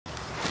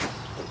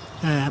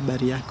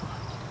Habari yako?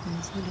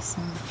 Nzuri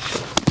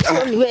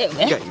sana. Ni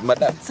wewe?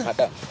 Madam.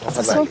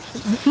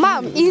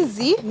 Mom,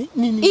 easy.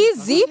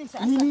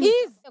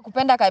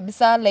 Kupenda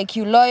kabisa, like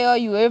you loyal,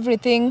 you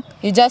everything.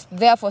 You just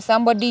there for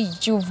somebody.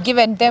 You've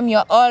given them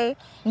your all,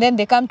 and then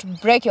they come to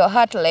break your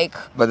heart like.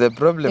 But the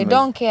problem they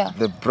don't care.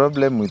 The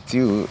problem with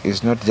you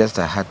is not just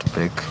a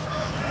heartbreak,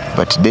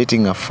 but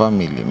dating a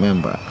family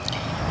member.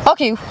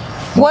 Okay.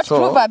 What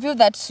proof have you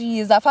that she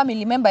is a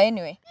family member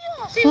anyway?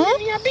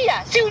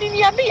 Si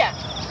uliniambia.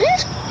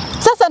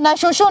 Sasa na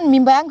shosho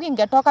mimba yangu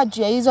ingetoka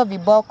juu ya hizo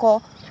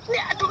viboko.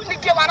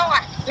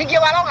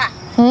 Ningewaroga.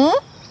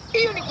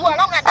 Hiyo ni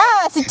kuwaroga.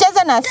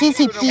 Sicheze na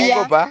sisi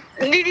pia.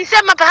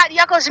 Nilisema pahali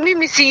yako si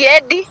mimi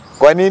siendi.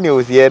 Kwa nini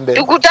usiende?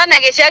 Tukutane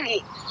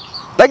Geshagi.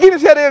 Lakini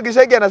si hiyo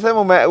Geshagi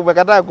anasema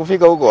umekataa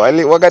kufika huko.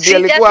 Wakati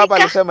alikuwa hapa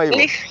alisema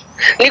hivyo.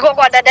 Niko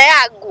kwa dada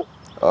yangu.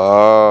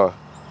 Oh.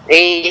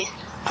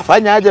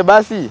 Afanya aje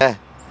basi?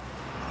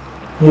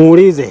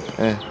 Muulize.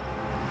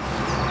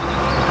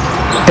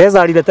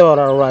 Pesa aliletewa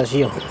na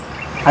ruracio.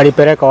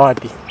 Alipeleka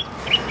wapi?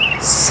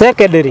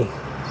 Secondary.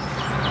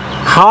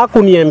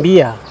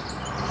 Hawakuniambia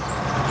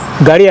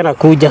gari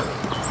anakuja.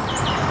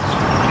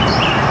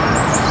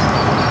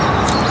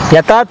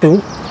 Ya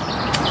tatu,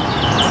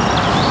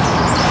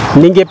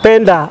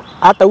 ningependa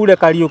hata ule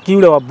Kariuki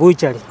ule wa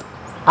butchery.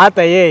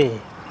 Hata yeye.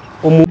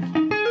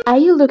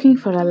 Are you looking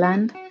for a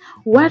land?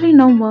 Worry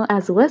no more,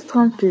 as West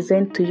Homes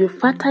present to you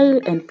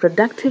fertile and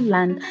productive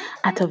land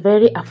at a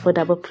very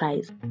affordable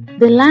price.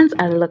 The lands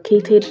are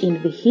located in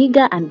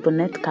Vihiga and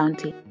Bonnet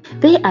County.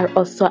 They are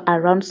also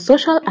around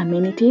social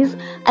amenities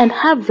and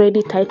have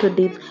ready title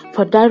deeds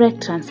for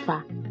direct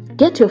transfer.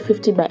 Get your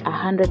 50 by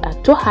 100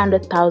 at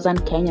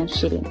 200,000 Kenyan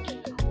shillings.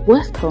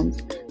 West Homes,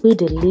 we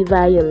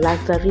deliver your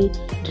luxury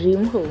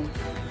dream home.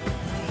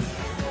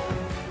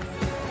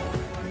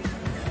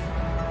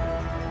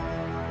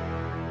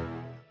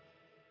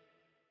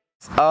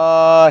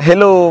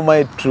 Hello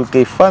my True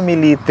K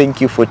family,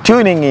 thank you for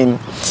tuning in.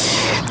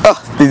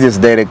 This is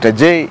Director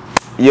J,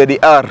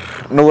 YDR.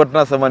 No what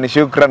nasema ni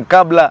shukran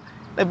kabla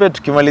na pia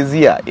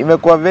tukimalizia.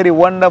 Imekuwa very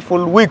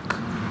wonderful week,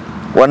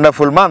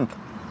 wonderful month.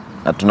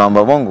 Na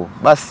tunaomba Mungu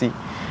basi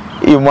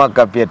hii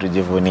mwaka pia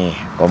tujivunie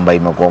kwamba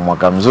imekuwa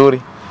mwaka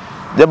mzuri.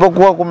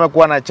 Japokuwa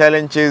kumekuwa na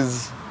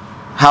challenges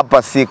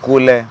hapa si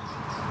kule,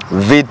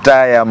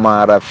 vita ya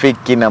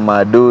marafiki na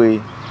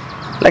maadui,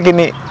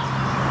 lakini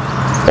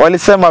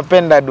walisema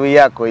penda adui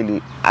yako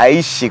ili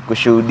aishi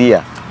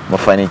kushuhudia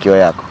mafanikio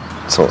yako.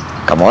 So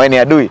kama wewe ni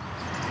adui,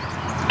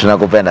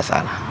 tunakupenda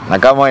sana, na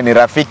kama wewe ni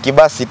rafiki,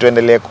 basi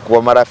tuendelee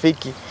kuwa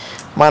marafiki,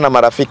 maana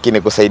marafiki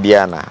ni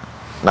kusaidiana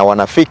na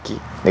wanafiki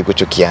ni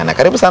kuchukiana.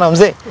 Karibu sana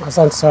mzee.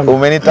 Asante sana.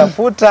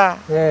 Umenitafuta.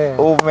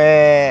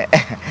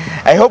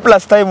 I hope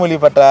last time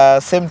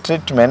ulipata same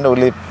treatment,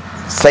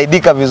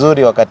 ulisaidika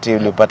vizuri wakati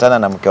ulipatana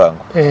na mke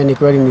wangu. Ni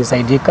kweli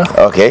nisaidika.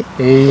 Okay.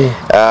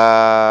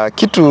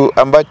 Kitu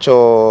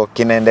ambacho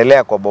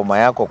kinaendelea kwa boma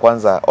yako,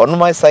 kwanza on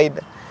my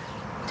side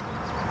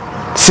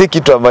si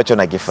kitu ambacho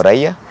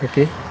nakifurahia.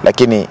 Okay.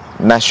 Lakini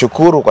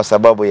nashukuru kwa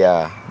sababu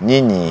ya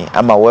nyinyi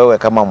ama wewe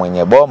kama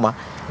mwenye boma,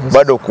 yes,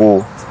 bado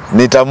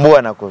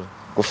kunitambua na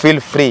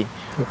feel free,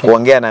 okay,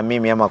 kuongea na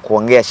mimi ama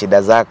kuongea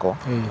shida zako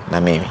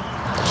na mimi.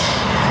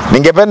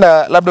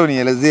 Ningependa labda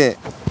unielezee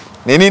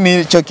ni nini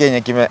hicho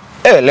Kenya kime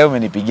leo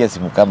umenipigia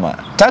simu kama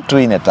 3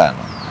 4 5.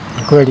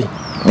 Kweli.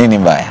 Nini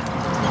mbaya?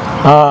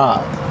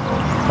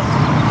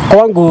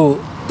 Kwangu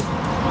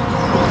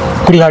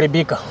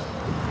kuliharibika.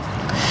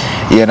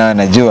 Hiyo nayo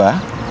najua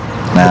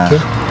na okay,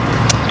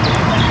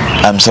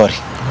 I'm sorry.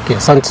 Okay,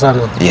 asante sana.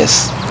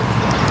 Yes.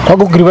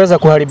 Kwangu kiliweza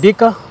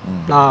kuharibika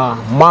na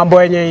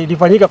mambo yenye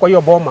ilifanyika kwa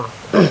hiyo boma.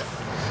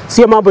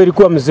 Sio mambo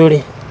ilikuwa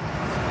mzuri.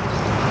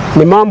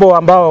 Ni mambo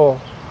ambao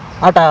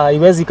hata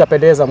haiwezi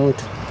kapendeza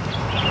mtu.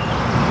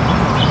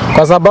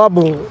 Kwa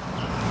sababu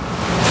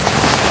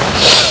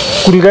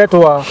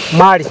kuliletwa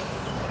mali.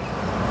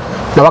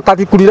 Na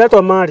wakati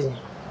kuliletwa mali,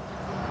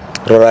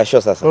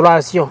 ruracio sasa.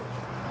 Ruracio.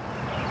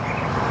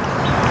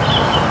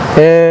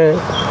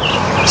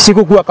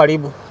 Sikukuwa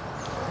karibu.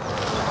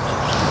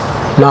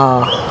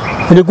 Na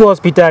nilikuwa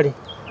hospitali.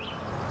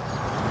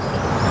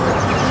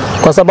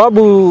 Kwa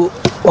sababu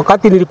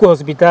wakati nilikuwa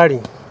hospitali,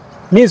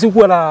 mimi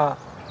sikuwa na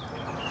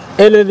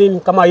anything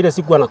kama ile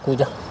siku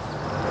anakuja.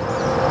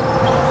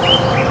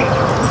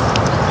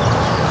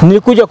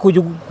 Nilikuja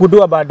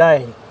kujua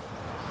baadaye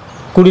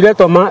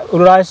kuliletwa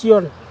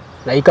ruracio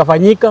na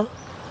ikafanyika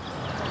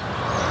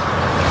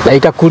na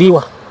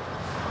ikakuliwa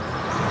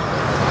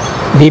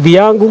bibi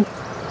yangu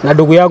na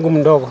ndugu yangu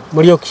mdogo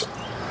Murioki.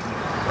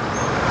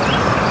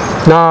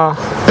 Na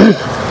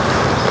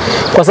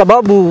kwa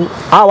sababu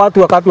hawa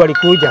watu wakati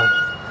walikuja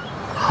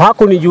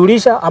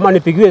hakunijulisha ama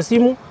nipigiwe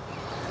simu,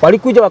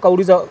 walikuja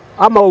wakauliza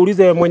ama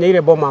waulize mwenye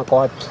ile boma ako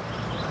wapi.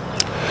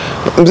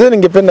 Mzee,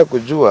 ningependa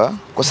kujua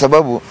kwa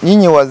sababu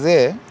nyinyi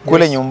wazee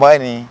kule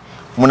nyumbani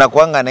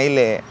mnakuanga na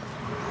ile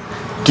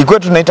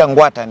kikwetu tunaita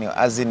ngwata, ni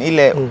azin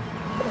ile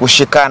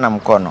kushikana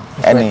mkono.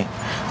 Yaani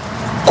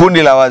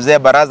kundi la wazee,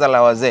 baraza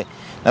la wazee.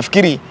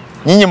 Nafikiri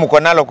Nyinyi mko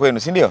nalo kwenu,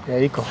 si ndio?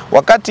 Iko.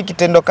 Wakati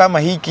kitendo kama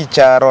hiki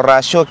cha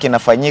ruracio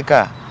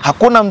kinafanyika,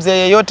 hakuna mzee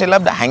yeyote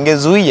labda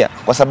hangezuia,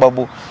 kwa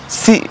sababu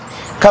si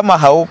kama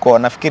hauko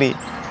nafikiri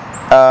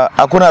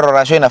hakuna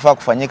ruracio inafaa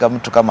kufanyika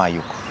mtu kama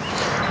hayuko.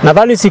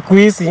 Nadhani siku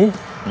hizi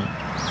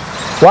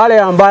wale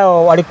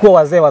ambao walikuwa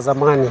wazee wa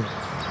zamani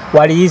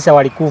waliisha,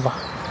 walikufa.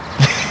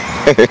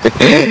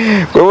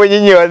 Kwa hivyo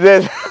nyinyi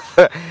wazee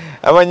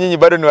ama nyinyi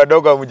bado ni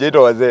wadogo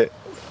hamjaitwa wazee?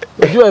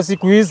 Unajua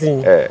siku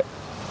hizi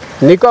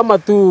ni kama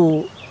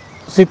tu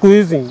siku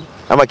hizi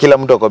ama kila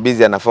mtu ako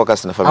busy ana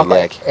focus na familia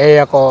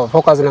yake. Ako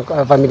focus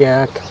na familia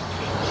yake.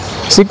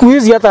 Siku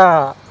hizi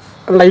hata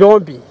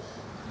Nairobi,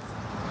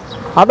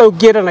 hata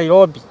ukienda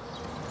Nairobi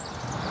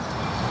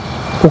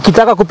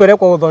ukitaka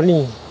kupelekwa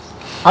udhoni,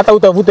 hata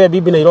utafute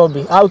bibi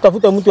Nairobi au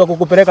utafute mtu wa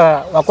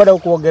kukupeleka wakwenda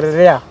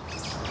kuogelea,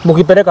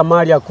 mkipeleka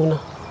mali hakuna.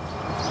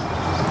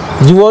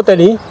 Juu wote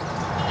ni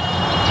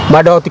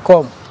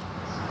madotcom.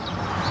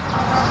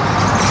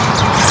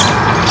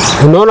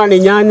 Unaona ni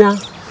nyanya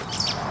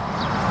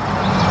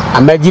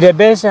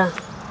amejirebesha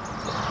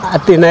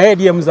ati na yeye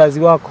ndiye mzazi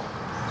wako.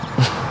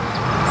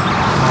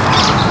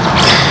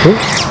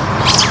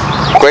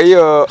 Kwa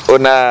hiyo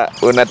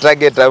una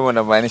target au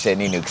unamaanisha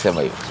nini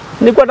ukisema hivyo?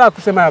 Nilikuwa nataka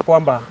kusema ya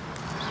kwamba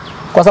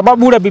kwa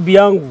sababu ule bibi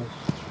yangu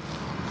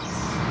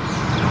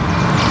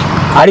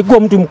alikuwa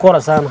mtu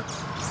mkora sana.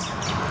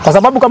 Kwa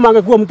sababu kama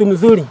angekuwa mtu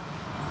mzuri,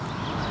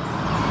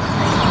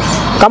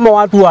 kama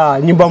watu wa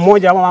nyumba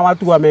moja ama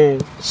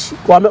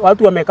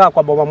watu wamekaa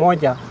kwa boma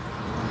moja,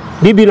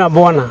 bibi na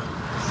bwana,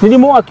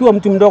 nilimuoa akiwa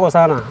mtu mdogo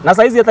sana na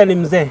saizi hata ni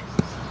mzee.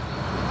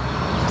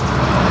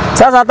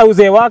 Sasa hata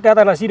uzee wake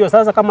hata anashindwa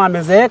sasa kama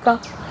amezeeka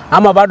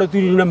ama bado tu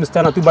yule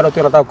msichana tu bado tu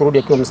anataka kurudi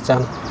akiwa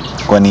msichana.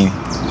 Kwa nini?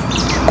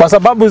 Kwa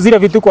sababu zile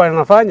vituko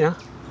anafanya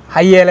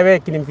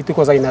haieleweki ni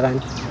vituko za aina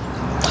gani.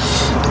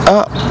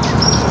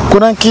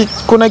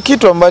 Kuna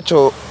kitu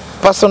ambacho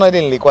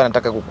personally nilikuwa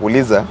nataka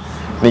kukuuliza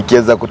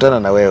nikiweza kutana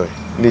na wewe.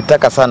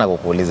 Nilitaka sana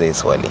kukuuliza hii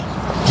swali.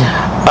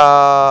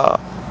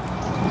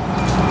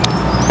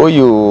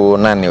 Huyu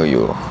nani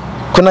huyu?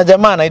 Kuna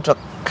jamaa anaitwa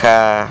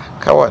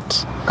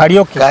what?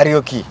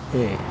 Karaoke.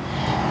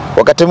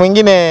 Wakati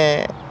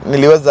mwingine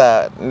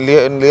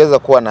niliweza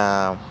kuwa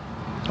na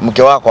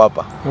mke wako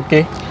hapa.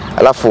 Okay.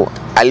 Alafu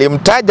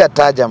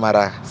alimtaja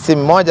mara si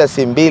moja,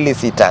 si mbili,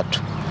 si tatu.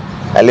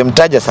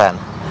 Alimtaja sana.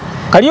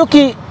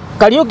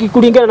 Karaoke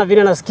kulingana na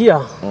vile nasikia.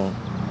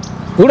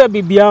 Ule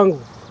bibi yangu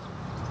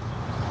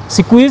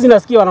siku hizi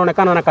nasikia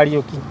wanaonekana na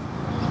karaoke.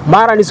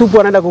 Mara ni supu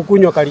anaenda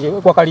kukunywa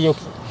kwa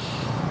karaoke.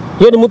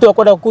 Yeye ni mtu wa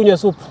kwenda kukunywa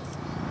supu.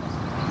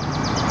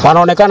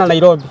 Wanaonekana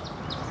Nairobi.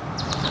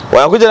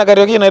 Wanakuja na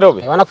karaoke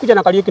Nairobi? Wanakuja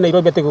na karaoke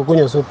Nairobi hata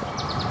kukunywa supu.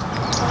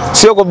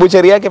 Sio kwa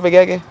buchari yake peke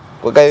yake?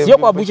 Sio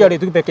kwa buchari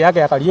tu peke yake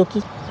ya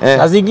karaoke.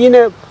 Na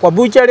zingine kwa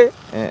buchari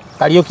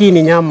karaoke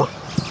ni nyama.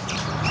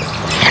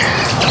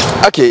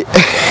 Okay.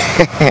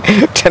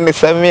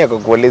 Tanisamia kwa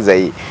kuuliza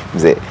hii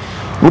mzee.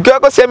 Mke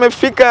wako si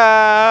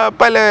amefika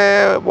pale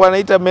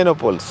wanaita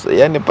menopause,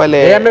 yani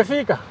pale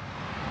amefika.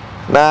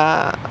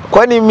 Na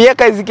kwani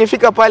miaka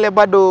zikifika pale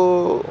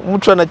bado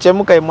mtu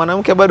anachemka,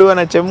 mwanamke bado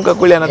anachemka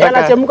kule anataka.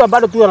 Anachemka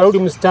bado tu anarudi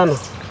msichana.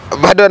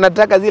 Bado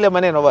anataka zile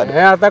maneno bado.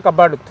 Anataka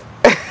bado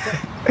tu.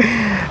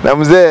 Na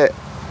mzee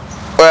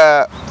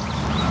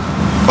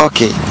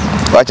okay.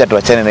 Wacha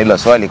tuachane na hilo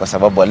swali kwa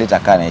sababu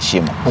alitakaa na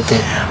heshima. Okay.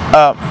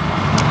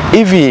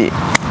 Hivi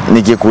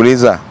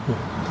nikikuuliza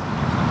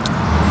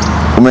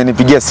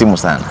umenipigia simu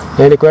sana.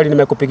 Ni kweli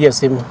nimekupigia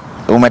simu.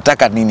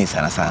 Umetaka nini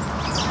sana?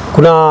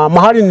 Kuna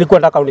mahali nilikuwa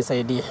nataka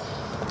unisaidie.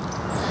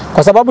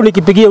 Kwa sababu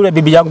nikipigia yule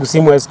bibi yangu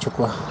simu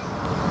haichukua.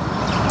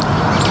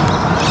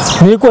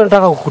 Nilikuwa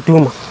nataka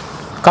kukutuma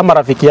kama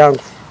rafiki yangu.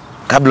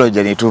 Kabla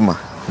hujanituma,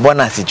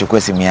 mbona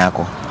asichukue simu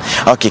yako?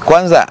 Okay,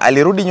 kwanza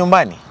alirudi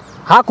nyumbani?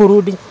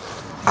 Hakurudi.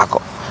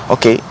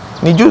 Okay,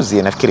 ni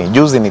juzi nafikiri.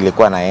 Juzi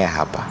nilikuwa na yeye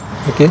hapa.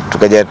 Okay.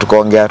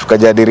 Tukaongea,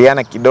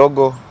 tukajadiliana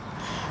kidogo.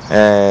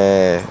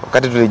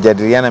 Wakati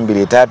tulijadiliana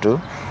 2-3,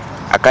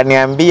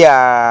 akaniambia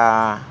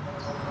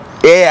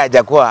yeye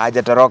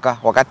hajatoroka.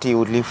 Wakati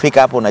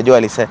ulifika hapo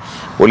unajua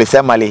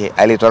ulisema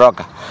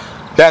alitoroka.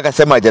 Yeye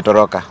akasema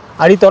hajatoroka.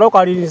 Alitoroka,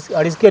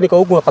 alisikia niko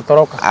huku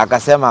akatoroka.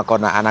 Akasema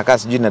anakaa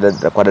sijui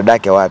kwa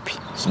dadake wapi.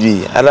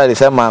 Sijui. Hata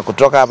alisema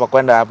kutoka hapa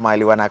kwenda hapa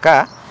mahali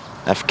wanakaa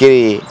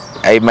nafikiri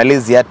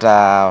haimalizi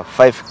hata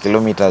 5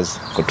 kilometers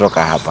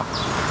kutoka hapa.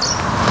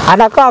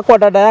 Anakaa kwa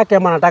dada yake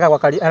ama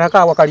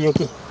anakaa kwa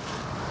karaoke?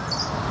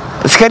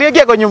 Si karaoke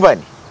yako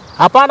nyumbani?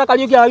 Hapana,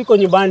 karaoke hayuko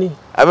nyumbani.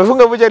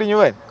 Amefunga buchari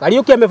nyumbani?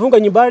 Karaoke amefunga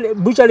nyumbani,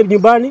 buchari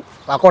nyumbani,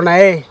 wako na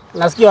yeye.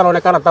 Nasikia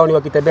wanaonekana town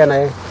wakitembea na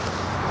yeye.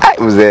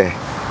 Ai mzee.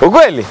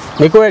 Ukweli?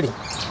 Ni kweli.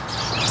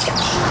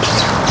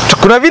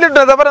 Kuna vile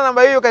tunaweza pata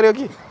namba hiyo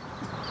karaoke?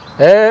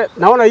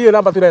 Naona hiyo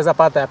namba tunaweza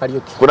pata ya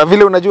karaoke. Kuna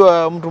vile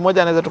unajua mtu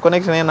mmoja anaweza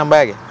tuconnect na namba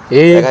yake?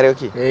 Ya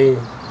karaoke?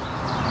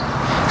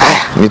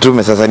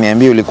 Nitume sasa,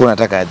 niambie ulikuwa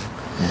unataka aje?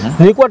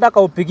 Nilikuwa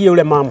nataka upigie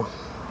yule mama.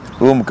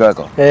 Huyo mke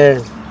wako?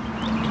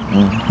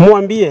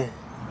 Muambie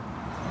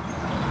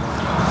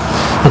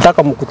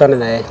nataka mkutane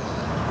na yeye.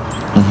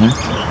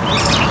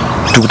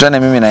 Tukutane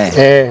mimi na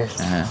yeye.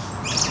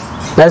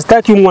 Na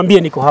sitaki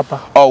umwambie niko hapa.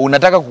 Oh,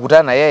 unataka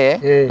kukutana na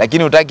yeye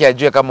lakini hutaki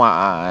ajue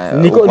kama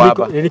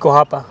niko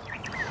hapa.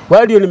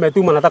 Wao ndio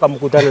nimetuma, nataka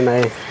mkutane na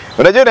yeye.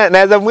 Unajua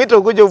naweza muita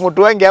ukuje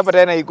mtu wangu hapa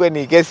tena ikuwe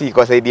ni kesi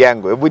kwa saidi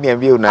yangu. Hebu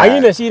niambie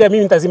Haina shida,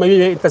 mimi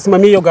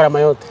nitasimamia hiyo gharama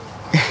yote.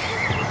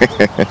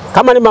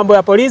 Kama ni mambo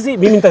ya polisi,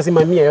 mimi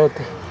nitasimamia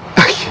yote.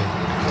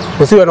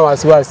 Usiwe na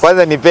wasiwasi.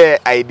 Kwanza nipe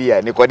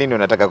idea, ni kwa nini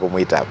unataka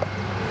kumuita hapa?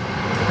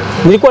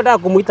 Nilikuwa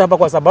nataka kumuita hapa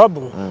kwa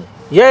sababu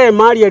yeye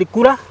mali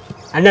alikula,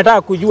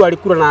 anataka kujua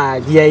alikula na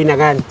njia aina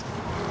gani.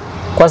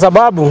 Kwa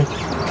sababu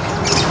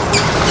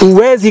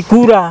uwezi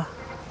kula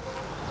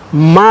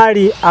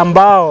mali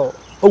ambao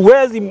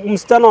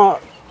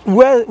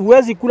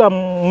uwezi kula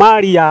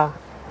mali ya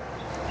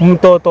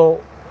mtoto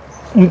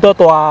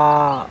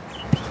wa,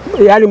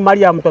 yani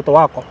mali ya mtoto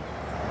wako.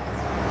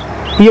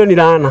 Hiyo ni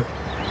laana.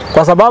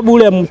 Kwa sababu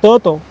ule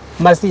mtoto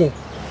masi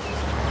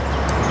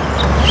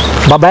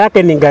baba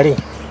yake ni ngari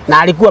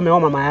na alikuwa ameoa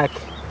mama yake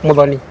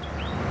mdhoni.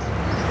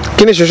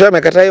 Lakini shosho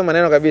amekataa hiyo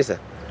maneno kabisa.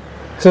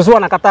 Shosho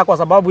anakataa kwa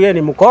sababu yeye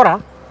ni mkora,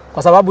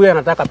 kwa sababu yeye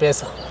anataka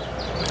pesa.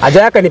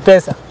 Haja yake ni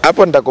pesa.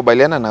 Hapo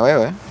nitakubaliana na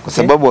wewe kwa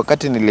sababu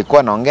wakati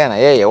nilikuwa naongea na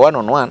yeye one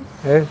on one,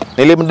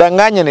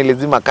 nilimdanganya,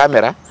 nilizima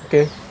kamera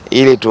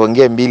ili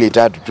tuongee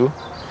 2-3 tu.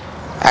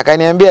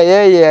 Akaniambia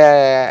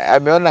yeye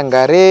ameona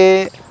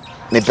ngare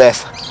ni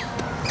pesa.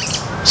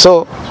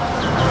 So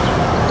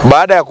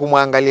baada ya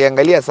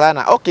kumwangalia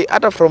sana,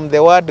 hata from the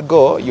word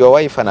go, your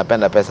wife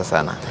anapenda pesa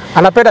sana.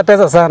 Anapenda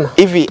pesa sana.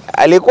 Hivi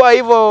alikuwa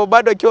hivyo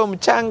bado akiwa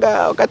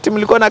mchanga wakati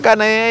mlikuwa nakaa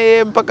na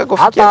yeye mpaka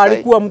kufikia hata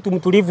alikuwa mtu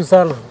mtulivu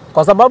sana.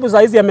 Kwa sababu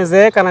saa hizi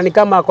amezeeka na ni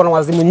kama ako na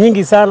wazimu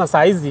nyingi sana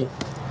saa hizi.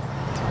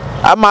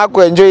 Ama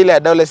haku enjoy ile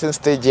adolescent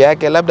stage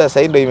yake, labda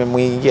sasa ndio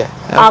imemuingia.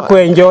 Haku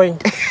enjoy.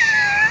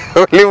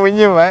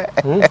 Ulimnyima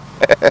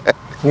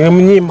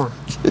Nilimnyima.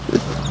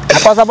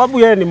 Kwa sababu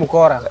yeye ni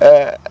mkora.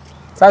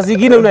 Saa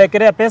zingine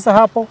unaekelea pesa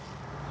hapo,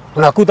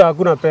 unakuta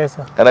hakuna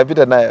pesa.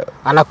 Anapita nayo.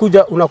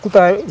 Anakuja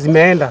unakuta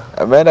zimeenda.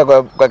 Ameenda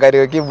kwa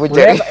karaoke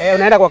butchery.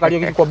 Unaenda kwa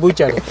karaoke kwa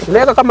butchery.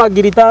 Unaweka kama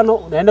giri 5,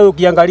 unaenda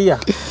ukiangalia.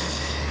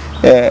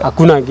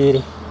 Hakuna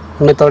giri.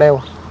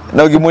 Umetolewa.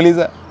 Na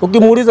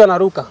ukimuuliza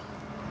anaruka.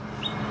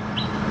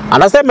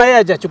 Anasema yeye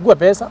hajachukua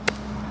pesa.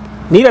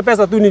 Ni ile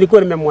pesa tu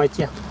nilikuwa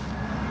nimemwachia.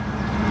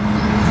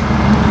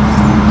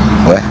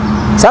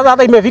 Sasa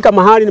hata imefika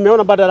mahali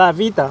nimeona badala ya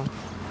vita.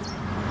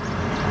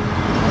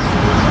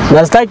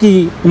 Na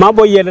sitaki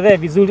mambo iendelee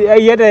vizuri,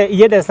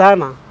 iende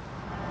sana.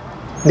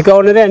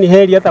 Nikaonelea ni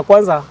heri hata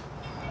kwanza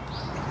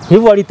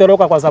hivyo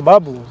alitoroka, kwa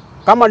sababu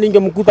kama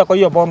ningemkuta kwa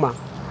hiyo boma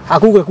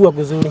hakungekuwa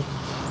kuzuri.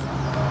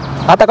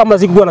 Hata kama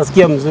sikuwa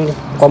nasikia mzuri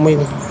kwa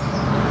mwili.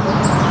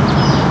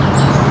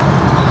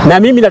 Na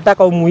mimi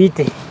nataka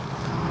umuite.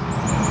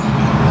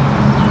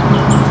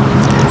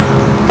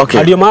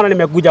 Ndio maana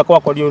nimekuja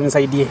kwako ndio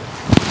unisaidie.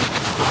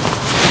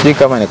 Sijui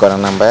kama niko na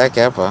namba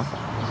yake hapa.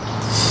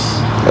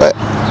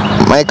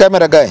 My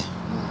camera guy.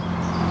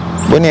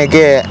 Buni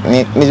yake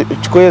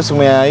nichukue hiyo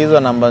simu ya hizo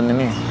namba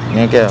nini?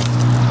 Niweke.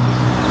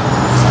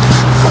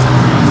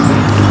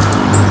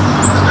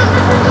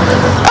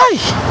 Ai.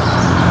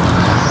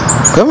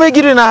 Kama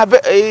kitu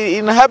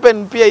ina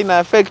happen pia ina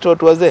affect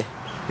watu wazee.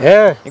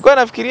 Nilikuwa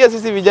nafikiria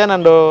sisi vijana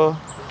ndo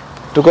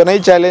tuko na hii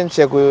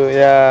challenge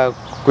ya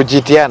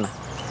kujitiana.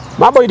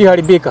 Mambo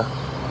iliharibika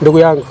ndugu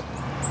yangu.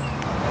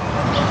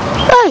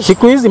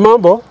 Siku hizi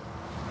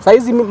saa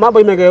hizi mambo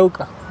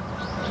imegeuka.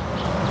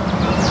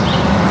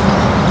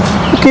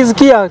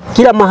 Ukisikia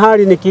kila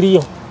mahali ni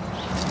kilio.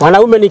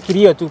 Wanaume ni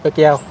kilio tu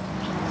peke yao.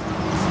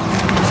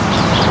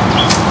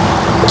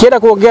 Kienda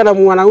kuongea na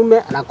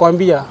mwanaume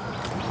anakuambia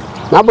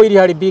mambo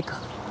iliharibika.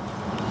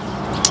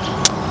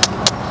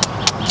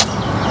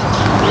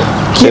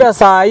 Kila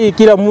saa hii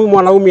kila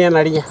mwanaume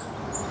analia.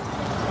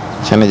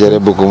 Chana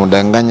jaribu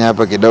kumdanganya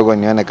hapa kidogo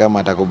nione kama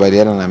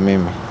atakubaliana na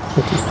mimi.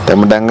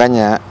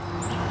 Tamdanganya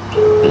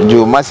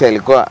juu Masi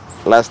alikuwa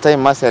last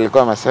time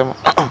alikuwa amesema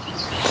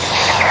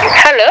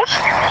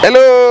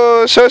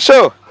Hello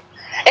Shosho.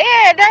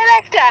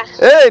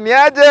 Director. Ni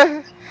aje?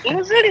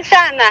 Mzuri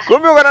sana.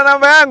 Kumbe uko na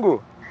namba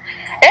yangu?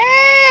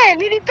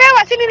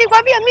 Nilipewa, si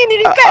nilikwambia mimi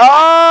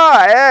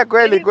nilipewa.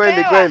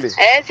 Kweli.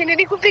 Si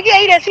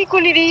nilikupigia ile siku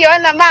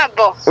niliona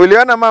mambo.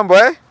 Uliona mambo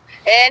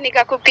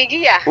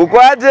Nikakupigia.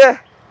 Uko aje?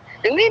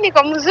 Mimi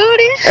niko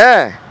mzuri.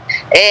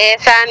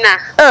 Sana.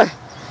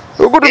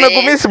 Huku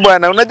tumekumisi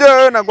bwana. Unajua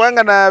wewe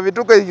unakuanga na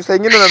vituko saa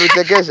nyingine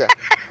unatuchekesha.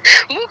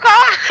 Mko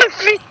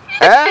wapi?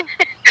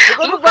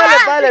 Tuko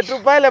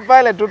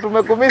pale tu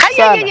tumekumisi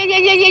sana.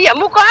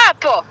 Mko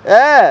hapo?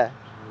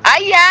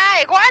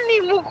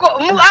 Kwani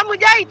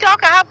hamjai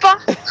toka hapo?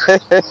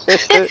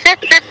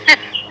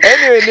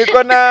 Anyway,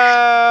 niko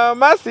na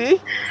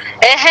Masi.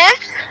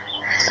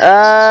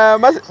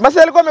 Masi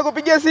alikuwa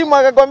amekupigia simu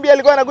akakwambia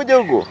alikuwa anakuja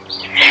huko.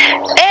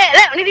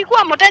 Leo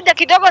nilikuwa mteja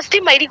kidogo,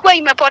 stima ilikuwa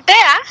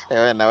imepotea.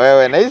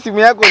 Wewe na hii simu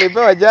yako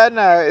ulipewa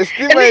jana,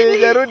 stima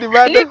haijarudi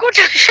bado.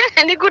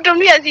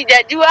 Nikutumia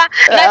sijajua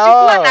na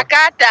sikuwa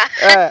nakata.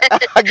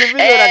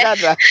 Akipiga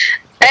nakata.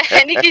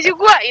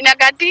 Nikichukua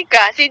inakatika.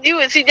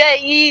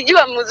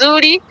 Sijaijua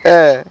mzuri.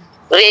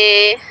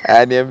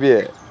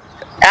 Niambie.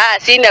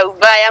 Sina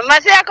ubaya.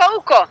 Masi yako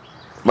huko?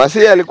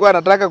 Masi alikuwa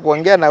anataka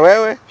kuongea na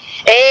wewe?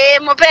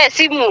 Mpe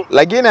simu.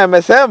 Lakini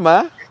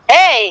amesema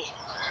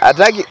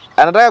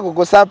anataka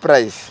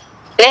kukusurprise.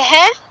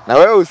 Na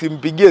wewe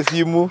usimpigie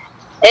simu.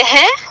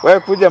 Wewe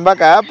kuja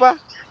mpaka hapa.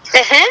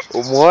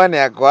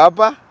 Umuone ako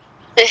hapa.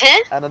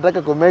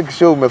 Anataka ku make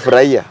sure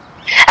umefurahia.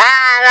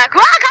 Na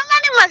kwa kama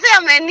ni Masi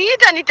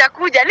ameniita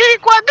nitakuja.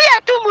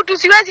 Nilikwambia tu mtu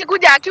siwezi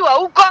kuja akiwa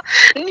huko.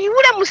 Ni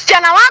ule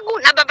msichana wangu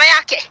na baba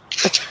yake.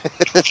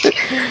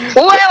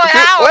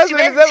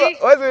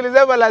 Wewe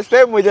ulisema last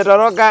time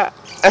hujatoroka.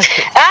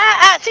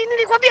 Si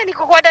nilikwambia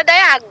niko kwa dada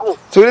yangu.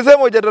 Si ulisema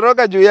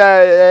hujatoroka juu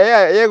ya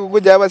yeye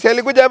kukuja hapa. Si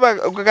alikuja hapa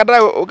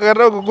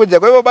ukakataa kukuja.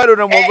 Kwa hivyo bado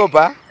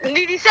unamuogopa?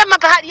 Nilisema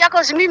pahali yako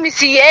mimi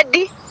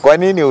siendi. Kwa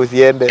nini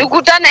usiende?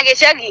 Tukutane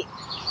Geshagi.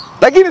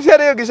 Lakini si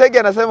hiyo Geshagi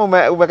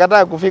anasema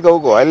umekataa kufika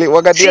huko.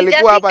 Wakati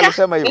alikuwa hapa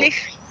alisema hivyo.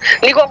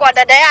 Niko kwa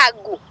dada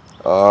yangu.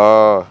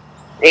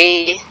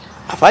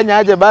 Afanya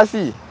aje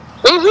basi?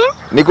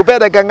 Nikupea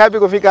dakika ngapi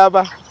kufika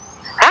hapa?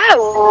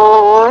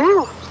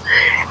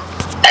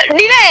 Ni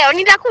leo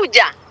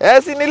nitakuja.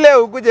 Si ni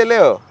leo ukuje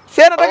leo.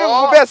 Si anataka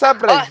kukupea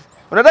surprise.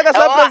 Unataka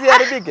surprise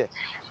iharibike?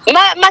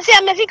 Masi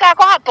amefika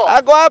ako hapo.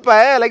 Ako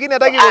hapa lakini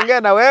hataki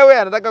kuongea na wewe,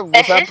 anataka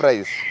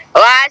kukusurprise.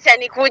 Wacha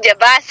nikuje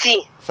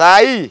basi. Saa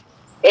hii?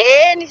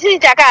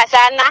 Nisitakaa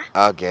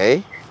sana. Okay.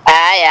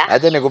 Haya.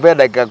 Acha nikupea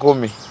dakika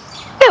 10.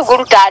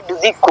 Guruta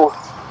adudiko.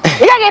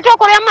 Yagetwa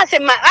kule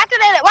amasema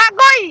aterere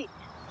wagoi.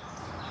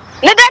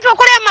 Nedatwa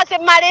kule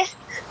amasemare.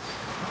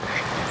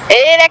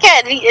 Reke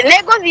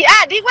negothi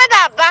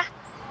ndigwethamba.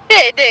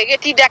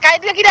 Getinda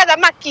kaithire kira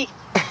thamaki.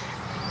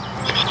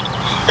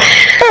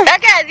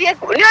 Reke thie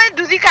ni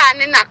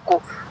nduthikane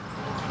nako.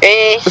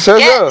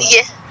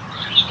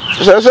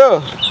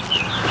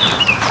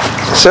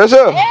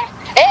 Soso.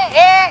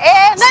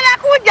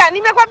 Ninakuja,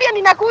 nimekwambia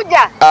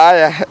ninakuja.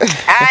 Haya.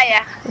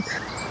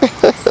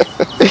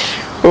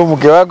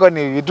 Mke wako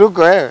ni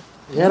vituko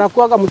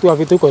Anakuwa mtu wa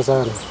vituko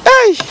sana.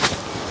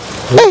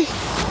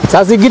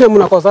 Sasa zingine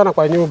mnakosana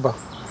kwa nyumba.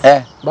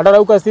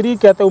 Badala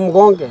ukasirike hata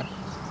umgonge.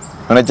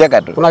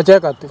 Unacheka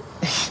tu.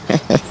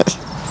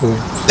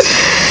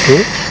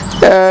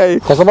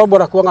 Kwa sababu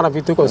anakuwa na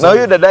vituko sana. Na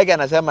huyu dada yake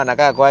anasema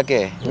anakaa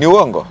kwake. Ni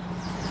uongo?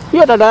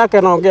 Hiyo dada yake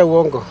anaongea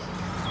uongo.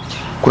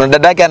 Kuna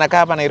dada yake anakaa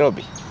hapa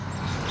Nairobi?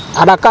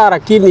 Anakaa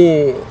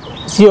lakini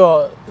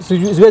sio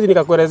siwezi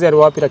nikakuelezea ni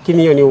wapi,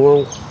 lakini hiyo ni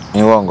uongo.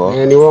 Ni uongo?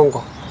 Ni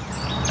uongo.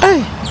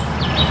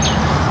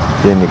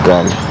 Hiyo ni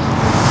kali.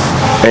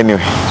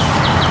 Anyway.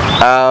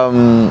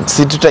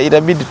 Si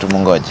itabidi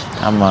tumungoje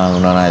ama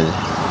unaonaje?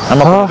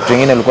 Ama kuna kitu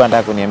kingine ulikuwa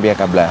unataka kuniambia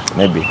kabla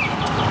maybe?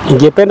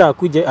 Ningependa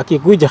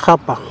akikuja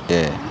hapa.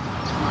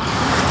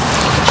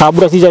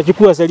 Kabla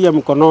sijachukua sheria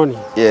mkononi.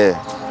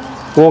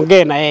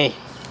 Uongee na yeye.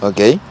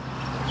 Okay.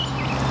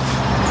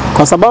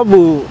 Kwa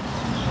sababu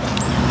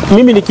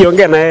mimi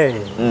nikiongea na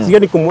yeye,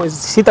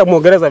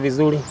 sitamuongeleza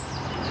vizuri.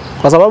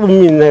 Kwa sababu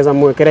mimi naweza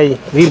muwekelea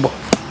vimbo.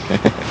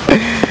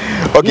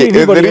 Okay,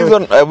 the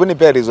reason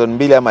nipe reason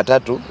 2 ama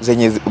 3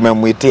 zenye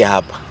umemuitia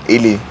hapa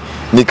ili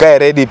nikae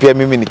ready pia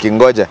mimi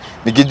nikingoja.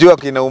 Nikijua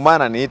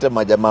kinaumana niite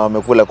majamaa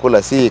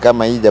wamekula si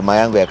kama hii jamaa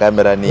yangu ya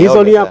kamera ni.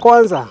 Hizo ni ya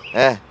kwanza.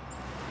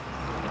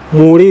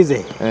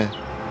 Muulize.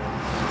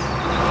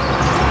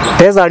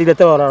 Pesa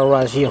aliletewa na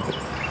ruracio.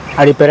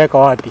 Alipeleka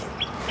wapi?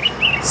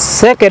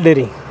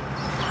 Secondary.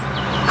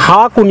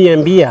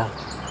 Hawakuniambia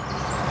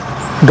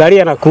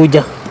gari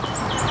anakuja.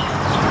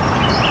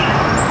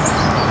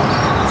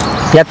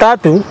 Ya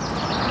 3,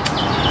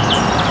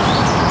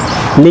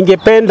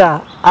 ningependa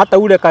hata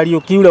ule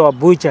Kariuki ule wa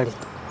butchery,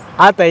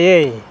 hata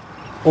yeye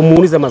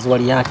umuulize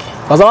maswali yake.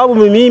 Kwa sababu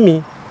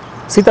mimi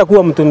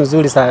sitakuwa mtu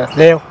mzuri sana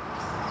leo.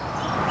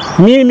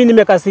 Mimi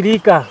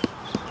nimekasirika.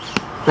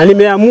 Na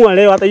nimeamua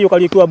leo hata hiyo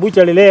Kariuki wa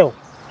butchery leo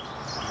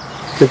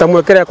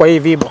nitamwekelea kwa hii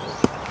vibo.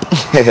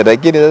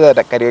 Lakini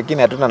sasa Kariuki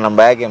hatuna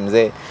namba yake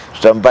mzee,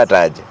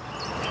 tutampata aje?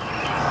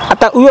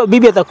 Hata huyo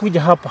bibi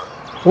atakuja hapa.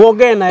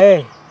 Uongee na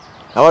yeye.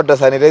 Ama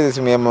tutasanitize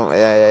simu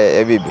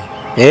ya bibi?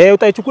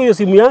 Utaichukua hiyo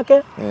simu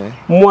yake,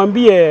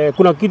 mwambie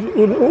kuna kitu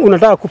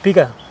unataka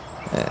kupika.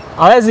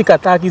 Hawezi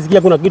kataa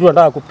kisikia kuna kitu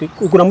unataka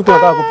kupika, kuna mtu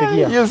anataka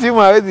kupikia. Hiyo simu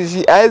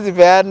hawezi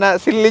peana.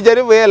 Si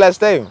nilijaribu yeye last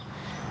time.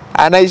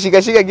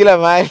 Anaishika kila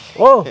mahali.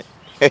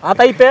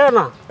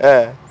 Ataipeana.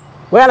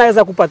 Wewe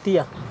anaweza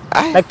kupatia.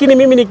 Lakini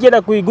mimi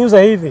nikienda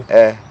kuiguza hivi.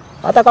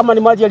 Hata kama ni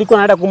maji alikuwa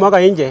anaenda kumwaga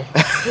nje.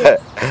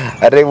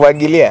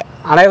 Ataimwagilia.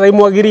 Anaweza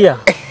imwagilia.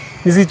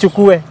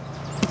 Nisichukue.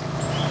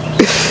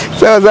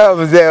 Sawa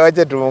mzee,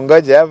 wacha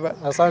tumungoje hapa.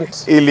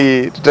 Asante.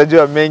 Ili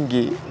tutajua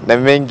mengi na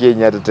mengi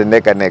yenye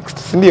yatatendeka next.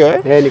 Si ndio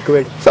ni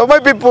kweli. So my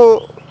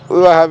people, we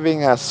were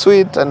having a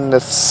sweet and a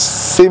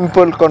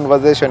simple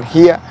conversation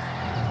here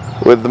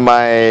with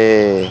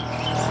my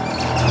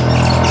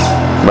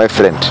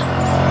friend.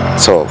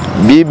 So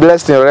be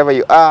blessed wherever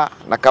you are,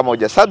 na kama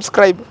huja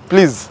subscribe,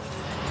 please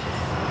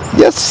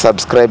just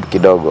subscribe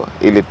kidogo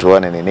ili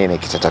tuone ni nini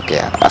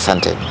kitatokea.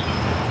 Asante.